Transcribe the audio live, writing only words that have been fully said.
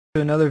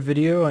Another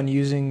video on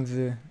using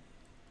the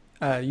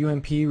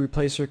UNP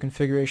Replacer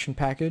configuration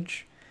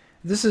package.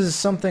 This is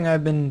something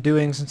I've been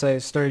doing since I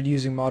started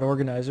using Mod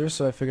Organizer,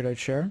 so I figured I'd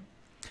share.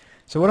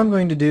 So what I'm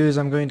going to do is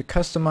I'm going to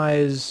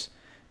customize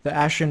the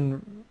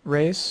Ashen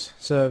race.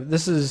 So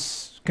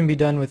this can be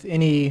done with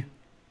any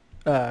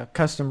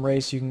custom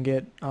race you can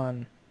get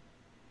on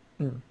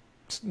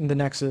the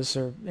Nexus,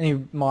 or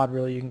any mod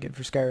really you can get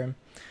for Skyrim.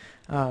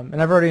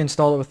 And I've already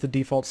installed it with the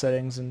default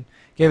settings and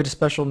gave it a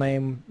special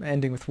name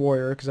ending with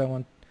warrior because I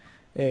want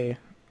a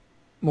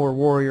more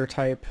warrior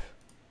type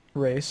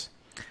race.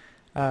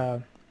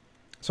 So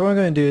what I'm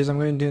going to do is I'm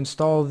going to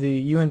install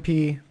the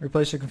UNP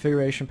Replacer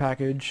configuration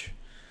package,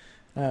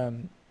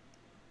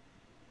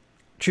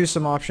 choose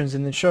some options,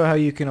 and then show how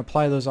you can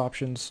apply those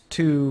options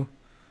to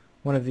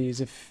one of these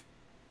if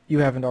you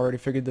haven't already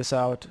figured this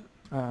out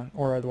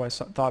or otherwise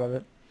thought of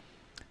it.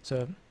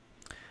 So,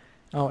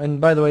 oh,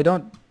 and by the way,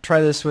 don't try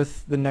this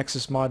with the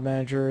Nexus Mod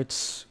Manager.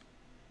 It's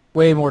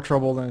way more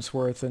trouble than it's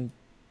worth, and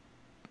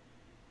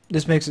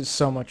this makes it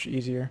so much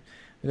easier.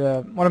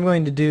 What I'm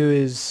going to do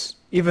is,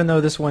 even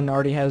though this one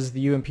already has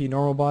the UNP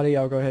normal body,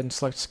 I'll go ahead and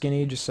select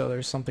skinny just so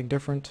there's something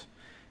different,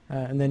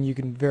 and then you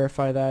can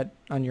verify that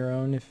on your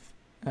own if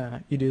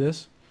you do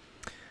this.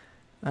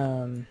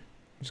 I'm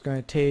just going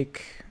to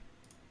take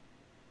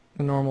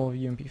the normal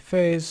UNP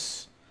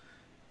face,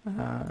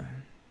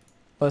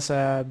 less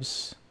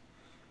abs,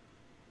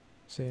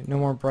 say no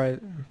more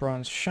bright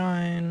bronze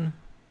shine.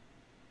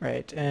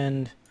 Right,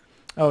 and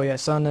oh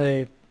yes, on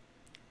a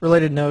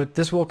related note,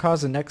 this will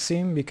cause a neck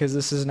seam because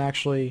this isn't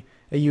actually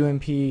a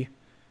UNP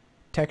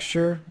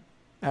texture.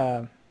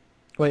 Well,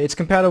 it's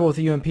compatible with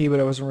UNP, but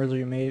it wasn't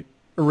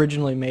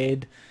originally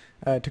made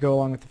to go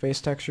along with the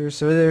face texture.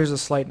 So there's a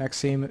slight neck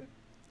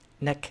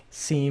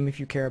seam if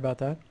you care about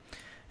that.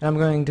 And I'm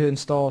going to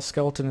install a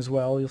skeleton as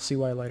well. You'll see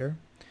why later.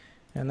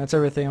 And that's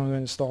everything I'm going to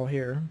install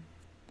here.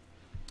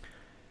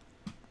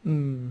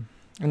 And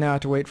now I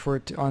have to wait for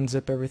it to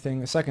unzip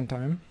everything a second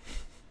time.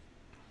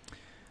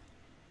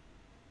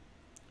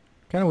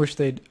 Kind of wish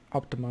they'd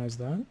optimize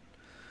that.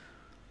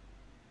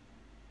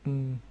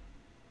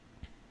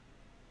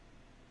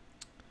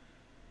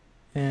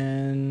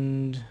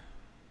 And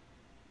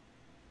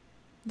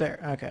there,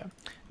 okay.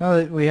 Now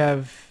that we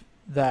have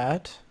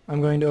that,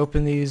 I'm going to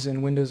open these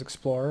in Windows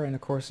Explorer, and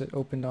of course it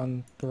opened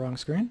on the wrong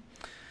screen.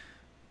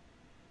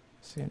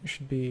 So it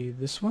should be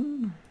this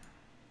one.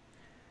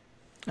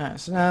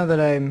 So now that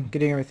I'm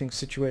getting everything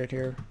situated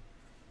here,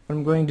 what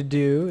I'm going to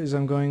do is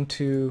I'm going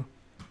to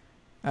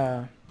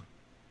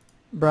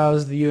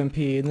browse the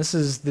UNP, and this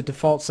is the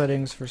default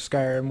settings for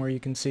Skyrim, where you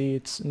can see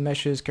it's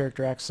meshes,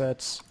 character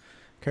assets,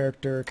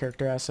 character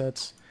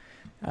assets.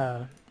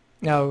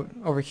 Now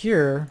over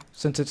here,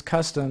 since it's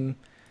custom,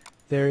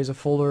 there is a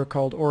folder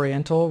called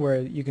Oriental where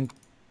you can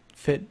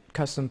fit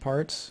custom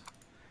parts.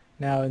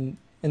 Now and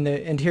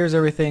here's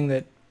everything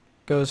that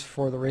goes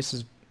for the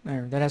race's,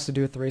 that has to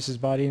do with the race's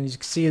body, and as you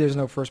can see there's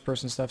no first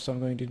person stuff, so I'm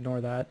going to ignore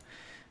that.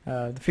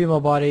 The female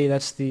body,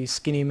 that's the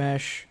skinny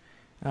mesh.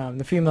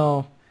 The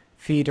female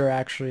feet are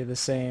actually the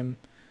same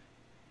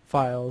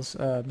files,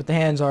 but the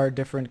hands are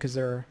different because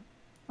they're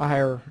a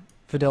higher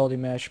fidelity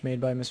mesh made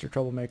by Mr.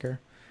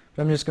 Troublemaker.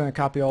 But I'm just going to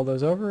copy all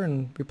those over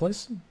and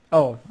replace them.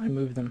 Oh, I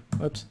moved them.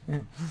 Whoops.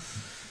 In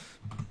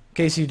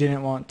case you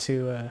didn't want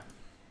to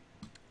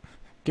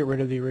get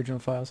rid of the original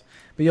files.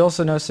 But you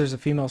also notice there's a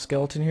female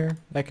skeleton here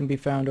that can be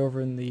found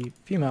over in the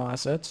female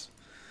assets.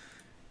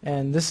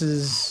 And this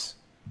is,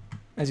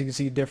 as you can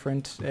see,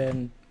 different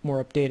and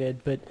more updated.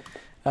 But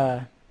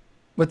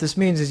what this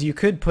means is you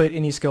could put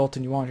any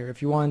skeleton you want here.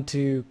 If you wanted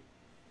to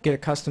get a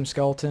custom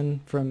skeleton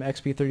from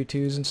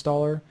XP32's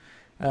installer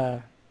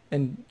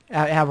and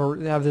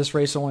have this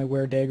race only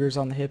wear daggers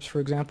on the hips, for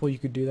example, you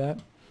could do that.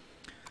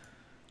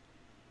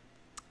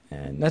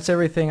 And that's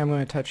everything I'm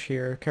going to touch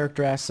here.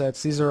 Character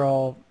assets, these are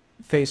all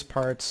face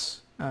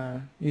parts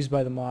used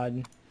by the mod.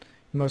 You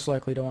most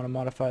likely don't want to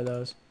modify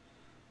those.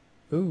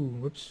 Ooh,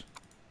 whoops.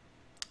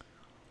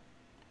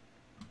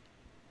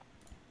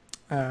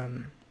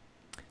 So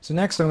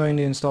next I'm going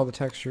to install the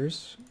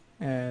textures,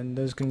 and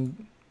those can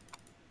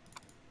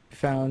be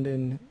found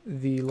in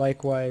the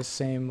likewise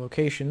same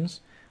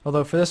locations.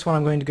 Although for this one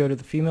I'm going to go to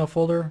the female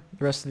folder.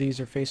 The rest of these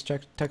are face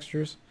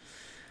textures.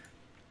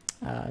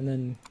 And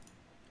then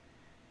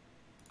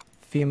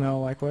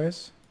female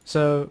likewise.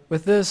 So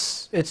with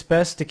this, it's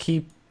best to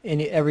keep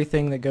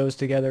everything that goes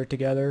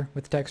together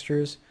with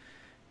textures.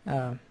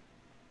 Yeah,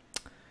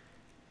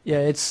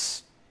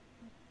 it's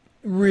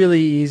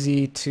really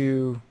easy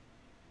to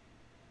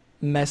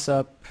mess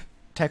up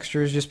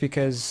textures just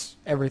because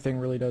everything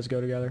really does go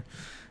together.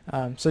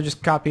 So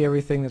just copy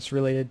everything that's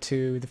related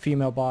to the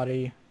female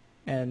body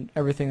and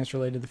everything that's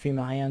related to the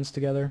female hands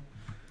together.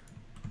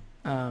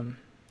 And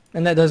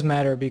that does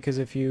matter because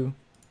if you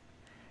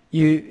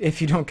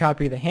don't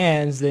copy the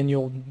hands, then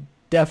you'll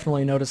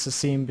definitely notice a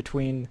seam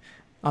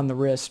on the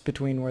wrist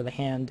between where the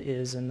hand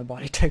is and the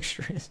body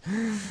texture is.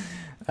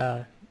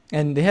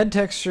 And the head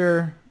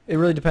texture, it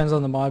really depends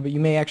on the mod, but you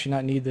may actually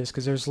not need this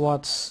because there's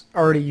lots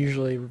already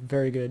usually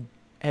very good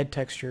head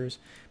textures.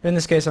 But in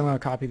this case, I'm going to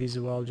copy these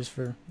as well, just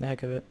for the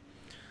heck of it.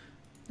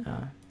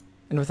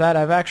 And with that,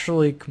 I've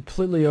actually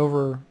completely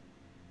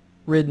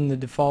overridden the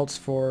defaults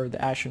for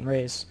the Ashen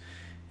Race.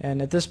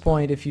 And at this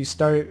point, if you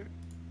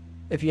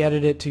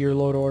added it to your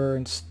load order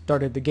and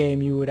started the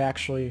game, you would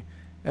actually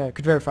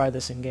could verify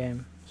this in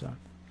game.